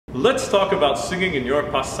Let's talk about singing in your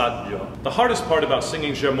passaggio. The hardest part about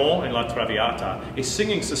singing German and la traviata is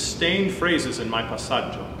singing sustained phrases in my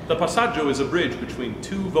passaggio. The passaggio is a bridge between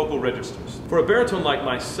two vocal registers. For a baritone like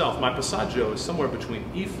myself, my passaggio is somewhere between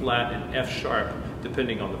E flat and F sharp,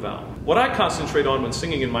 depending on the vowel. What I concentrate on when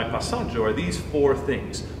singing in my passaggio are these four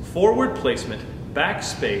things: forward placement, back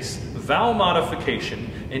space, vowel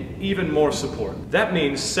modification, and even more support. That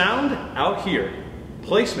means sound out here,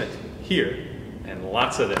 placement here, and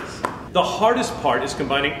lots of this. The hardest part is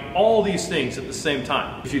combining all these things at the same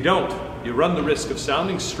time. If you don't, you run the risk of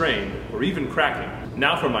sounding strained or even cracking.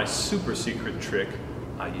 Now for my super secret trick,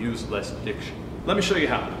 I use less diction. Let me show you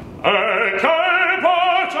how.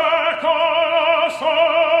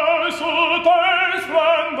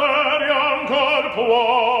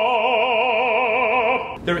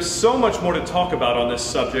 There is so much more to talk about on this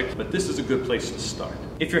subject, but this is a good place to start.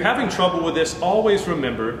 If you're having trouble with this, always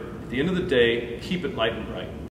remember, at the end of the day, keep it light and bright.